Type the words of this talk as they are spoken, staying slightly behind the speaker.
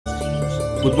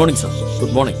Good morning sir.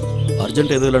 Good morning.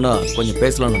 Urgent எதுவும் இல்லைன்னா கொஞ்சம்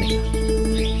பேசலாம்னு நினைக்கிறேன்.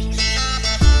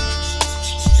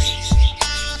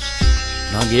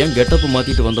 நாங்கள் ஏன் கெட்டப்பு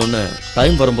மாற்றிட்டு வந்தோன்னு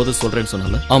டைம் வரும்போது சொல்கிறேன்னு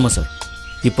சொன்னால? ஆமாம் சார்,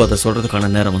 இப்போ அதை சொல்கிறதுக்கான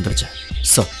நேரம் வந்துருச்சு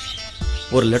சார்.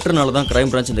 ஒரு லெட்டர்னால தான்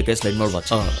கிரைம் பிரான்ச் இந்த கேஸில் இன்வால்வ்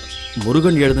ஆச்சு.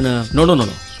 முருகன் எழுதின நோ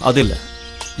அது இல்லை.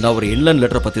 நான் ஒரு இன்லைன்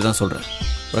லெட்டரை பற்றி தான் சொல்கிறேன்.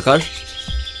 பிரகாஷ்,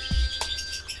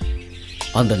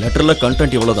 அந்த லெட்டரில்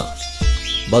கண்டென்ட் இவ்வளோதான்.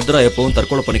 பத்ரா எப்பவும்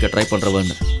தற்கொலை பண்ணிக்க ட்ரை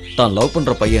பண்ணுறவன்னு, தான் லவ்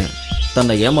பண்ணுற பையன்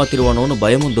தன்னை ஏமாத்திடுவானோன்னு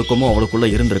பயமும் துக்கமும் அவளுக்குள்ளே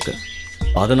இருந்திருக்கு.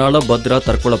 அதனால பத்ரா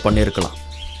தற்கொலை பண்ணியிருக்கலாம்.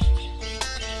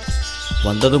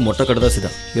 வந்தது மொட்டை கடுதாசி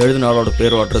தான். எழுதின ஆளோட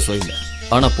பேரோ அட்ரஸோ இல்லை.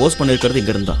 ஆனால் போஸ்ட் பண்ணியிருக்கிறது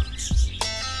இங்கே இருந்தான்.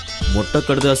 மொட்டை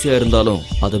கடுதாசியாக இருந்தாலும்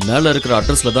அது மேலே இருக்கிற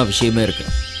அட்ரஸில் தான் விஷயமே இருக்கு.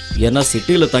 ஏன்னா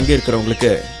சிட்டியில் தங்கி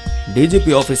இருக்கிறவங்களுக்கு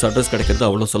டிஜிபி ஆஃபீஸ் அட்ரஸ் கிடைக்கிறது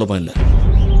அவ்வளோ சுலபம் இல்லை.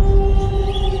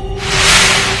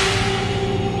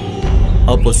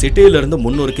 அப்போ சிட்டியிலிருந்து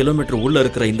 300 கிலோமீட்டர் உள்ள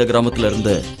இருக்கிற இந்த கிராமத்துல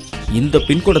இருந்து இந்த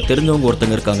பின்கோட தெரிஞ்சவங்க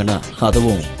ஒருத்தங்க இருக்காங்கன்னா,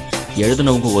 அதுவும்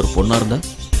எழுதினவங்க ஒரு பொண்ணா இருந்தா?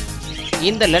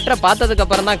 இந்த லெட்டரை பார்த்ததுக்கு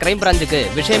அப்புறம் தான் கிரைம் பிரான்ச்சுக்கு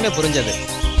விஷயமே புரிஞ்சது.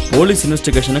 போலீஸ்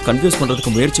இன்வெஸ்டிகேஷனை கன்ஃபியூஸ்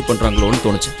பண்றதுக்கு முயற்சி பண்றாங்களோன்னு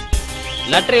தோணுச்சு.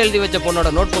 லெட்டர் எழுதி வச்ச பொண்ணோட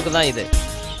நோட் புக் தான் இது.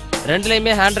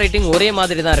 ரெண்டுலையுமே ஹேண்ட் ரைட்டிங் ஒரே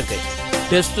மாதிரி தான் இருக்கு.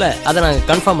 டெஸ்ட்ல அதை நாங்கள்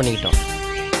கன்ஃபார்ம் பண்ணிக்கிட்டோம்.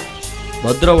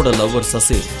 பத்ராவோட லவ்வர்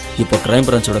சசி இப்போ கிரைம்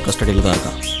பிரான்ச்சோட கஸ்டடியில் தான்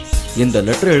இருக்கான். இந்த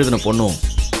லெட்டர் எழுதின பொண்ணும்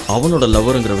அவனோட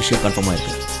லவ்வருங்கிற விஷயம் கன்ஃபார்ம்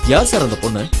ஆயிருக்கு. யார் சார் அந்த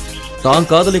பொண்ணு? தான்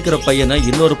காதலிக்கிற பையனை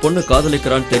இன்னொரு பொண்ணு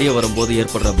காதலிக்கிறான்னு தெரிய வரும்போது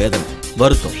ஏற்படுற வேதனை,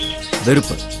 வருத்தம்,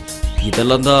 வெறுப்பு,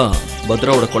 இதெல்லாம் தான்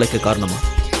பத்ராவோட கொலைக்கு காரணமா?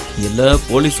 இல்லை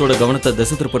போலீஸோட கவனத்தை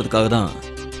திசை திருப்பறதுக்காக தான்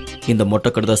இந்த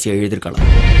மொட்டை கடுதாசியை எழுதியிருக்கலாம்?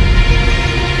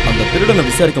 அந்த திருடனை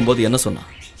விசாரிக்கும் போது என்ன சொன்னான்?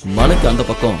 மலைக்கு அந்த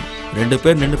பக்கம் 2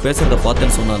 பேர் நின்று பேசுறத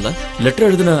பார்த்தேன்னு சொன்னால. லெட்டர்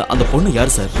எழுதின அந்த பொண்ணு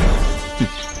யார் சார்?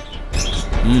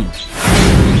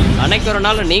 அன்னைக்கு ஒரு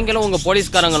நாள் நீங்களும் உங்க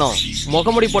போலீஸ்காரங்களும்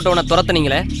முகமுடி போட்டவனை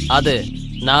துரத்துனீங்களே, அது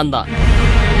நான் தான்.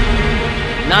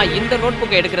 நான் இந்த நோட்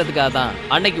புக்கை எடுக்கிறதுக்காக தான்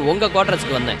அன்னைக்கு உங்க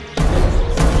குவார்டர்ஸ்க்கு வந்தேன்.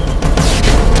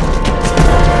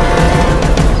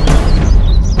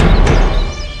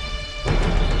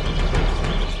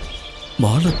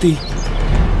 மாலதி,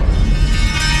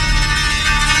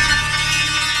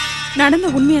 நடந்த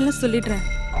உண்மையெல்லாம் சொல்லிடுறேன்.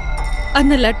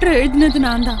 அந்த லெட்டர் எழுதினது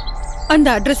நான் தான். அந்த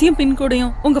அட்ரஸையும்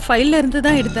பின்கோடையும் உங்க ஃபைல்ல இருந்து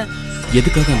தான் எடுத்தேன்.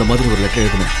 எதுக்காக அந்த மாதிரி ஒரு லெட்டர்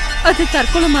எழுதின? அது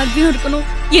தற்கொலை மாதிரியும் இருக்கணும்,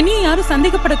 என்னையும் யாரும்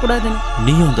சந்தேகப்படக்கூடாதுன்னு.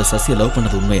 நீயும் அந்த சசியை லவ்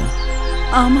பண்ணது உண்மையா?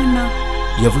 ஆமாண்ணா.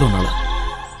 எவ்வளவு நாளா?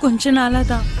 கொஞ்ச நாளா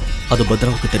தான். அது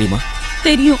பத்ராவுக்கு தெரியுமா?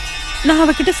 தெரியும். நான்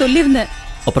அவகிட்ட சொல்லியிருந்தேன்.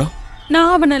 அப்புறம்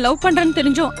நான் அவனை லவ் பண்றேன்னு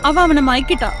தெரிஞ்சோம் அவ அவனை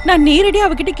மயக்கிட்டா. நான் நேரடியா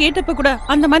அவகிட்ட கேட்டப்ப கூட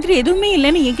அந்த மாதிரி எதுவுமே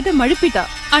இல்லைன்னு என்கிட்ட மழுப்பிட்டா.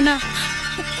 ஆனா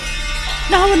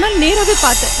நான் ஒரு நாள் நேராவே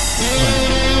பார்த்தேன்.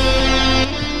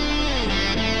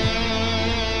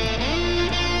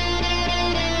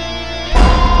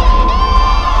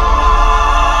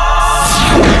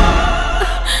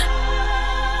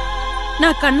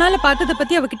 நான் கண்ணால பார்த்தத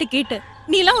பத்தி அவகிட்ட கேட்டேன்.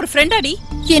 நீ எல்லாம் ஒரு ஃப்ரெண்டாடி?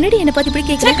 என்னடி என்ன பத்தி இப்படி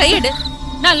கேக்குற? கையெடு.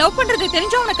 நான் லவ் பண்றது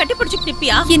தெரிஞ்சா அவனை கட்டி பிடிச்சிட்டு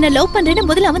நிப்பியா? என்ன லவ் பண்றேன்னு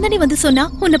முதல்ல அவன் தானே வந்து சொன்னா.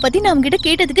 உன்னை பத்தி நான் அவன்கிட்ட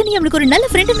கேட்டதுக்கு நீ அவனுக்கு ஒரு நல்ல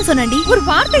ஃப்ரெண்ட்னு சொன்னாண்டி. ஒரு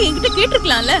வார்த்தை என்கிட்ட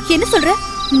கேட்டிருக்கலாம்ல. என்ன சொல்ற?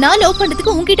 நான் லவ்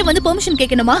பண்றதுக்கு உன்கிட்ட வந்து பெர்மிஷன்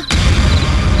கேட்கணுமா?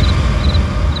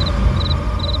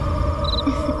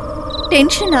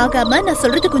 டென்ஷன் ஆகாம நான்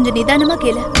சொல்றது கொஞ்சம் நிதானமா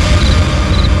கேளு.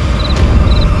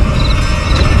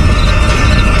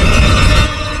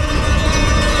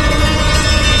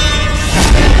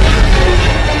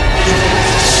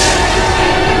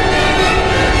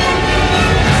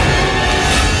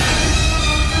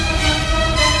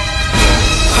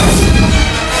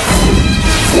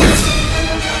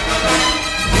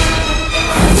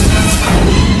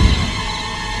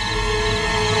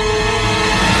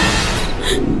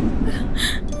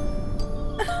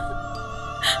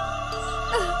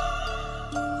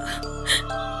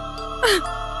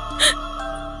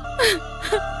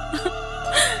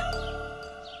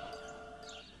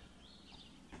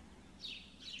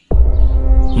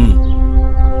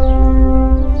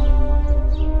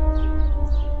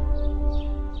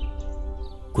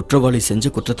 குற்றவாளி செஞ்ச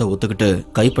குற்றத்தை ஒத்துக்கிட்டு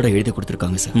கைப்பட எழுதி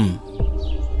கொடுத்திருக்காங்க சார்.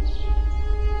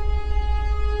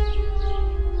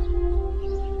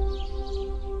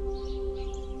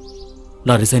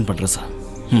 நான் ரிசைன் பண்றேன் சார்.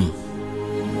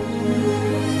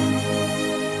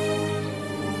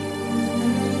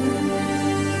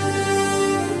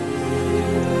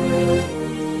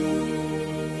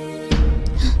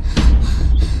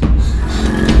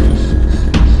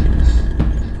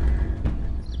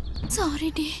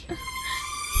 சாரிடி.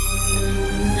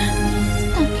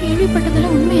 நான்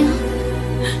கேள்விப்பட்டதெல்லாம் உண்மையா?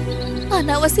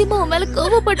 அனாவசியமா உன் மேல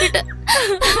கோவப்பட்டுட்டேன்.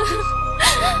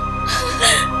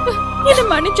 என்ன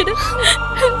மன்னிச்சிடு.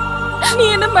 நீ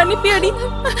என்ன மன்னிப்பியாடி?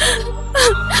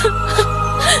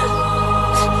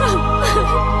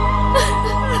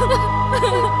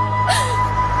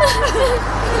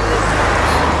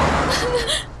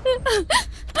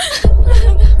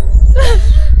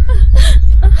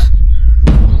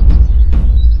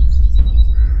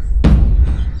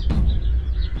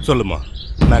 சொல்லுமா,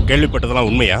 நான் கேள்விப்பட்டதெல்லாம்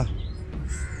உண்மையா?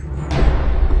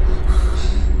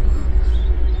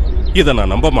 இத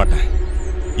நான் நம்ப மாட்டேன்.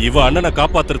 இவ அண்ணனை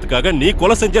காப்பாத்துறதுக்காக நீ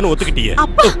கொலை செஞ்சேன்னு ஒத்துக்கிட்டியே.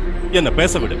 என்ன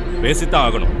பேச விடு, பேசித்தான்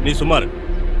ஆகணும். நீ சும்மாரு.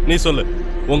 நீ சொல்லு,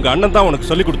 உங்க அண்ணன் தான் உனக்கு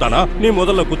சொல்லி கொடுத்தானா நீ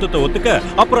முதல்ல குத்தத்தை ஒத்துக்க,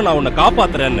 அப்புறம் நான் உன்னை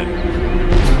காப்பாத்துறேன்னு?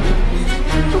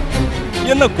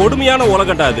 என்ன கொடுமையான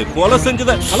உலகண்டா இது? கொலை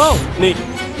செஞ்சத ஹலோ நீ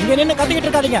இங்க நின்னு கத்திக்கிட்டு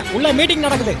இருக்காதீங்க, உள்ள மீட்டிங்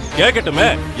நடக்குது. கேக்கட்டுமே,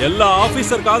 எல்லா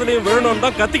ஆபீசர் காதலையும் விழணும்னு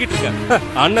தான் கத்திக்கிட்டு இருக்கேன்.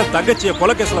 அண்ணன் தங்கச்சியை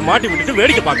கொலை கேஸ்ல மாட்டி விட்டுட்டு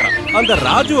வேடிக்கை பாக்குறான். அந்த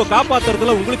ராஜுவை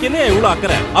காப்பாத்துறதுல உங்களுக்கு என்ன இவ்வளவு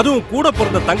அக்கறை? அதுவும் கூட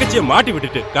பிறந்த தங்கச்சியை மாட்டி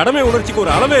விட்டுட்டு கடமை உணர்ச்சிக்கு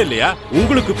ஒரு அளவே இல்லையா?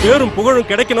 உங்களுக்கு பேரும் புகழும்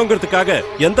கிடைக்கணுங்கிறதுக்காக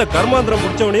எந்த கர்மாந்திரம்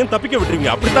முடிச்சவனையும் தப்பிக்க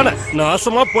விட்டுருவீங்க, அப்படித்தானே?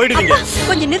 நாசமா போயிடுவீங்க.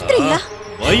 கொஞ்சம் நிறுத்துறீங்களா?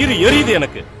 வயிறு எரியுது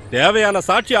எனக்கு. தேவையான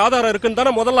சாட்சி ஆதாரம் இருக்குன்னு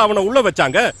தானே முதல்ல அவனை உள்ள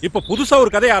வச்சாங்க. இப்ப புதுசா ஒரு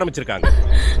கதையை ஆரம்பிச்சிருக்காங்க.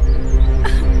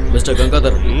 மிஸ்டர்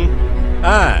கங்காதர்,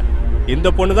 இந்த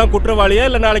பொண்ணு தான் குற்றவாளியா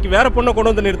இல்ல நாளைக்கு வேற பொண்ணை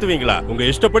கொண்டு வந்து நிறுத்துவீங்களா? உங்க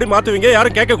இஷ்டப்படி மாத்துவீங்க,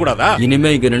 யாரும் கேட்க கூடாதா? இனிமே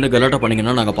இங்க நின்னு கலாட்டா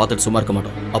பண்ணீங்கன்னா நாங்க பார்த்துட்டு சும்மா இருக்க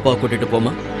மாட்டோம். அப்பா கூட்டிட்டு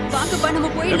போமா? வாங்கப்பா, நம்ம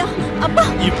போயிடலாம். அப்பா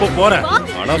இப்ப போறேன்,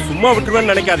 ஆனா சும்மா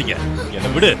விட்டுருவேன்னு நினைக்காதீங்க.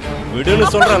 என்ன விடுன்னு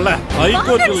சொல்றேன்ல.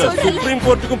 ஹைகோர்ட் இல்ல சுப்ரீம்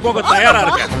கோர்ட்டுக்கும் போக தயாரா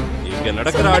இருக்கேன். இங்க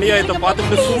நடக்கிற அநியாயத்தை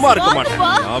பார்த்துட்டு சும்மா இருக்க மாட்டேன்.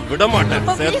 நான் விட மாட்டேன்,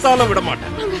 செத்தாலும் விட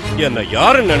மாட்டேன். என்ன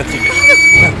யாருன்னு நினைச்சீங்க?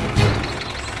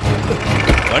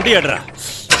 வண்டி ஏடுறா.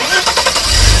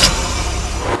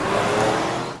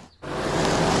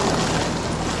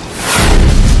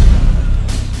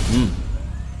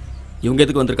 இவங்க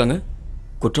எதுக்கு வந்திருக்காங்க?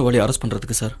 குற்றவாளி அரெஸ்ட்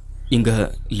பண்றதுக்கு சார். இங்க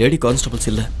லேடி கான்ஸ்டபிள்ஸ்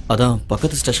இல்ல, அதான்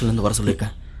பக்கத்து ஸ்டேஷன்ல இருந்து வர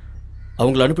சொல்லியிருக்கேன்.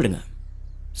 அவங்கள அனுப்பிடுங்க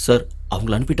சார்.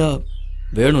 அவங்கள அனுப்பிட்டா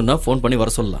வேணும்னா ஃபோன் பண்ணி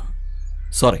வர சொல்லலாம்.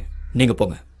 சாரி, நீங்க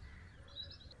போங்க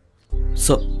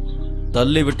சார்.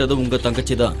 தள்ளி விட்டது உங்க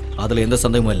தங்கச்சி தான், அதுல எந்த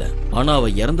சந்தேகமும் இல்லை. ஆனா அவ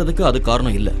இறந்ததுக்கு அது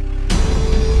காரணம் இல்லை.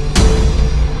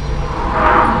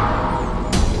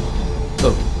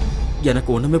 எனக்கு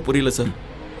ஒண்ணுமே புரியல சார்.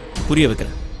 புரிய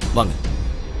வைக்கிறேன், வாங்க.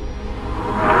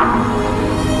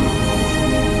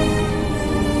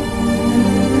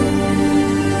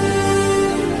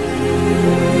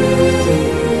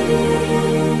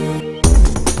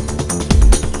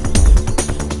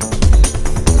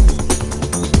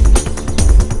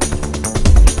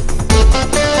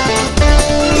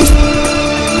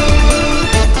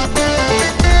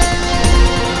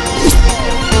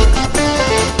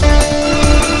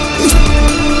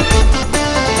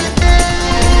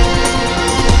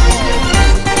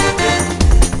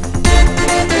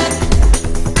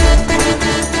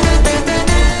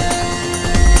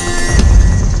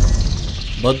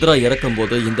 பத்ரா இறக்கும்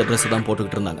போது இந்த ட்ரெஸ் தான்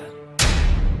போட்டுக்கிட்டு இருந்தாங்க.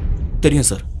 தெரியும்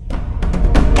சார்.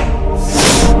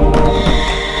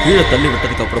 கீழே தள்ளி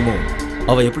விட்டதுக்கு அப்புறமும்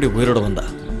அவ எப்படி உயிரோட வந்தா?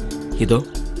 இதோ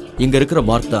இங்க இருக்கிற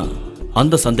மார்க் தான்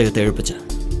அந்த சந்தேகத்தை எழுப்பிச்ச.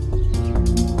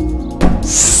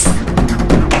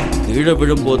 கீழே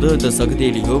விழும்போது இந்த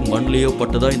சகதியிலேயோ மண்ணிலேயோ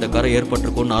பட்டுதான் இந்த கரை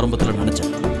ஏற்பட்டிருக்கும்னு ஆரம்பத்தில்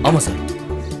நினைச்சேன். ஆமா சார்,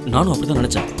 நானும் அப்படிதான்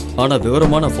நினைச்சேன். ஆனா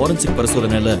விவரமான ஃபாரன்சிக்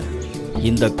பரிசோதனையில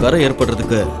இந்த கரை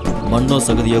ஏற்படுறதுக்கு மண்ணோ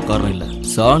சகதியோ காரணம் இல்ல,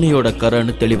 சாணியோட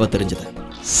கரைன்னு தெளிவா தெரிஞ்சது.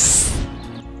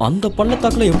 அந்த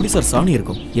பள்ளத்தாக்குல எப்படி சார் சாணி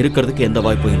இருக்கும்? இருக்கிறதுக்கு எந்த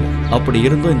வாய்ப்பும் இல்லை. அப்படி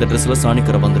இருந்தும் இந்த ட்ரெஸ்ல சாணி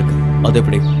கரை வந்திருக்கு. அது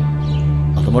எப்படி?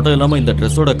 அது மட்டும் இல்லாம இந்த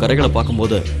ட்ரெஸ்ஸோட கரைகளை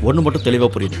பார்க்கும்போது ஒண்ணு மட்டும் தெளிவா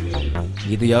புரியுது.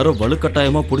 இது யாரோ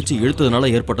வலுக்கட்டாயமா பிடிச்சி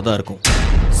இழுத்ததுனால ஏற்பட்டதா இருக்கும்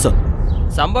சார்.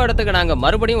 சம்பவ இடத்துக்கு நாங்க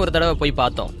மறுபடியும் ஒரு தடவை போய்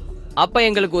பார்த்தோம். அப்ப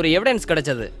எங்களுக்கு ஒரு எவிடன்ஸ்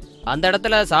கிடைச்சது. அந்த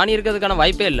இடத்துல சாணி இருக்கிறதுக்கான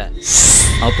வாய்ப்பே இல்லை.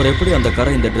 அப்புறம் எப்படி அந்த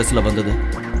கரை இந்த ட்ரெஸ்ல வந்தது?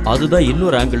 அதுதான்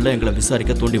இன்னொரு ஆங்கிள் எங்களை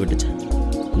விசாரிக்க தூண்டி விட்டுச்சு.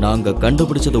 நாங்க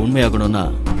கண்டுபிடிச்சது உண்மையாகணும்னா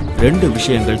ரெண்டு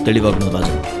விஷயங்கள் தெளிவாகணும்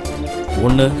ராஜா.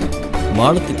 ஒண்ணு,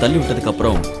 மாலத்தை தள்ளி விட்டதுக்கு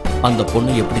அப்புறம் அந்த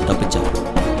பொண்ணு எப்படி தப்பிச்சா,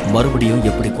 மறுபடியும்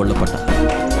எப்படி கொல்லப்பட்டா.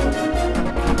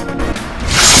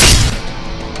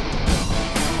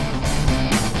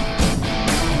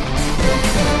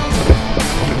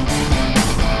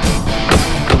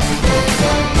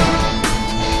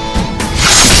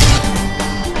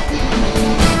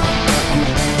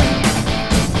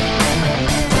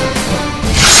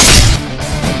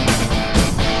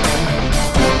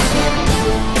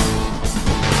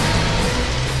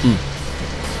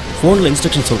 ஃபோனில்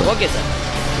இன்ஸ்ட்ரக்ஷன் சொல்கிறேன். Okay sir.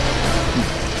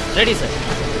 Ready sir.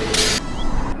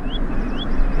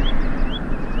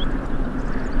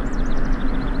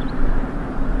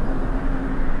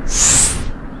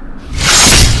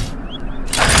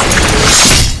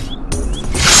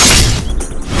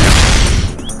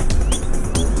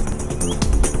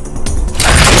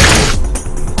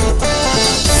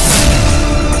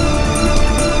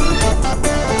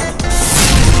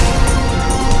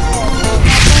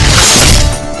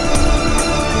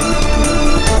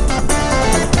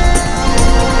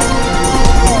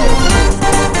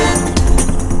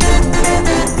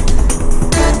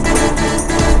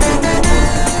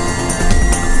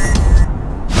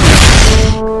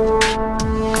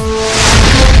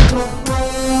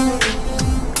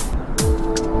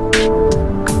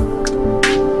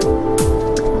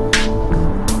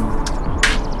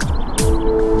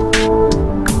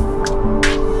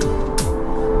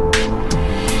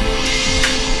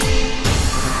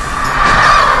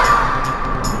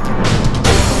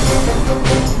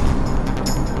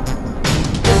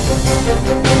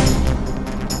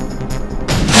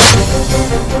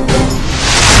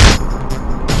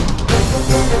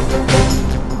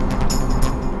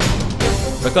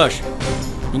 Prakash,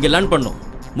 இங்க லேண்ட் பண்ணும்.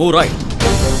 Move right.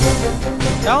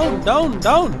 Down down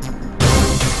down.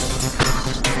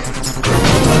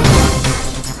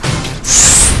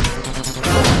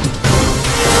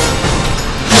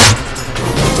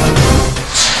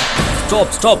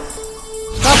 Stop stop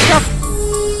stop stop.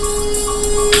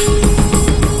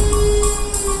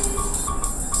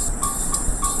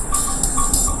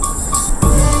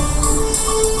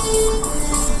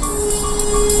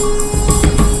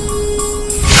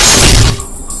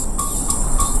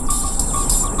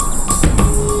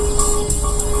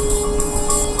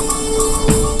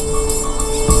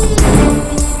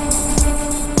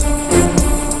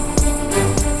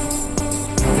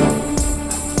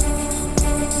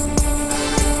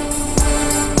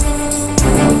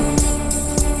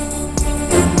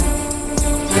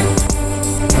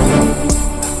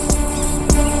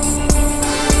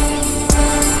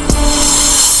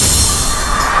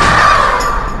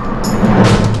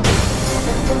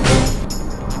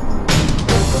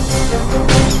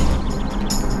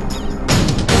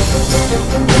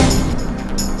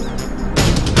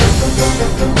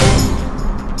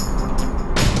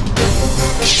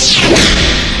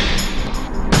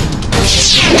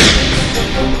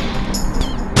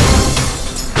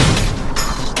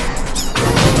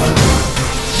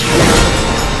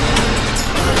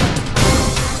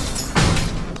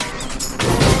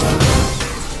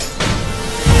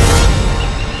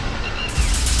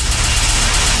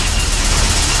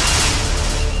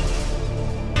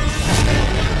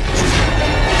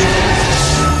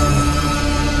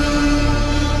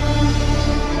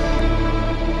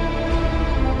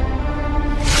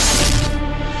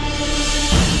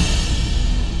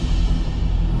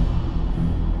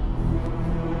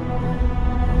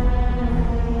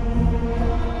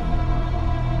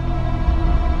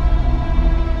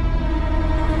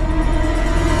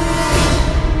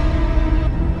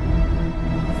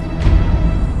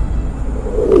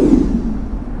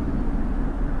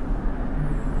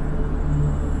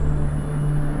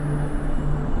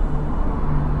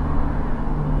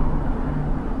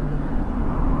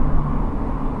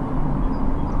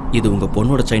 இது உங்க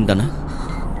பொண்ணோட செயின் தானே?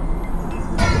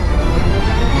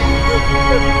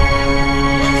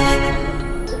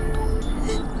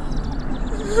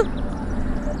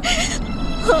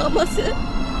 ஆமா சார்.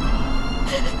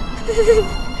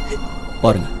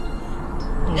 பாருங்க.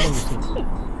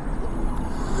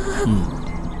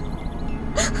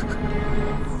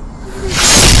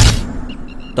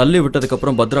 தள்ளி விட்டதுக்கு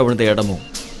அப்புறம் பத்ரா விழுந்த இடமும்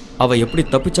அவ எப்படி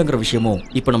தப்பிச்சாங்கிற விஷயமும்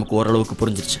இப்ப நமக்கு ஓரளவுக்கு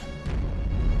புரிஞ்சிருச்சு.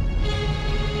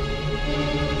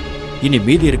 இனி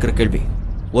மீதி இருக்கிற கேள்வி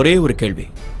ஒரே ஒரு கேள்வி.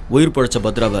 உயிர் பழைச்ச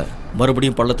பத்ராவை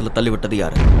மறுபடியும் பள்ளத்துல தள்ளி விட்டது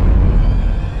யாரு?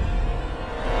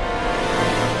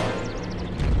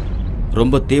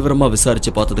 ரொம்ப தீவிரமா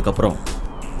விசாரிச்சு பார்த்ததுக்கு அப்புறம்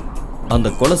அந்த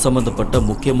கொலை சம்பந்தப்பட்ட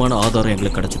முக்கியமான ஆதாரம்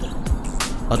எங்களுக்கு கிடைச்சது.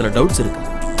 அதுல டவுட்ஸ் இருக்கு,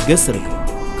 கெஸ் இருக்கு,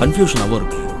 கன்ஃபியூஷனாகவும்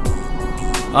இருக்கு.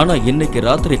 ஆனா இன்னைக்கு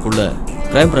ராத்திரிக்குள்ள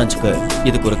கிரைம் பிரான்ச்சுக்கு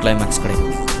இதுக்கு ஒரு கிளைமேக்ஸ்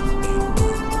கிடைக்கும்.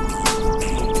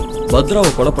 பத்ராவை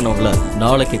கொலை பண்ணவங்கள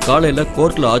நாளைக்கு காலையில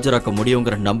கோர்ட்ல ஆஜராக்க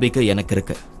முடியுங்கிற நம்பிக்கை எனக்கு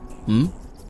இருக்கு.